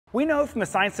We know from the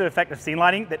science of effective scene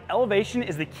lighting that elevation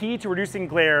is the key to reducing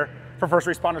glare for first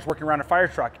responders working around a fire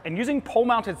truck. And using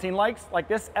pole-mounted scene lights like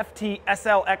this FT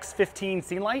SLX15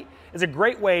 scene light is a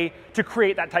great way to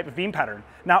create that type of beam pattern.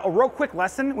 Now, a real quick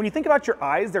lesson, when you think about your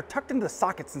eyes, they're tucked into the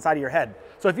sockets inside of your head.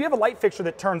 So if you have a light fixture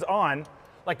that turns on,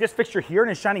 like this fixture here,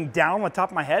 and is shining down on the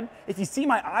top of my head, if you see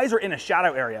my eyes are in a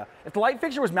shadow area. If the light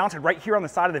fixture was mounted right here on the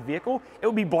side of the vehicle, it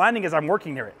would be blinding as I'm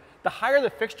working near it. The higher the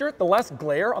fixture, the less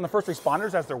glare on the first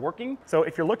responders as they're working. So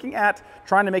if you're looking at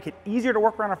trying to make it easier to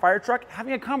work around a fire truck,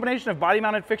 having a combination of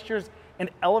body-mounted fixtures and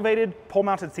elevated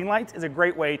pole-mounted scene lights is a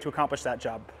great way to accomplish that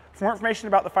job. For more information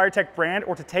about the FireTech brand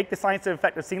or to take the science of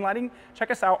effective scene lighting,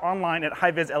 check us out online at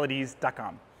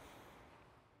HiVizLEDS.com.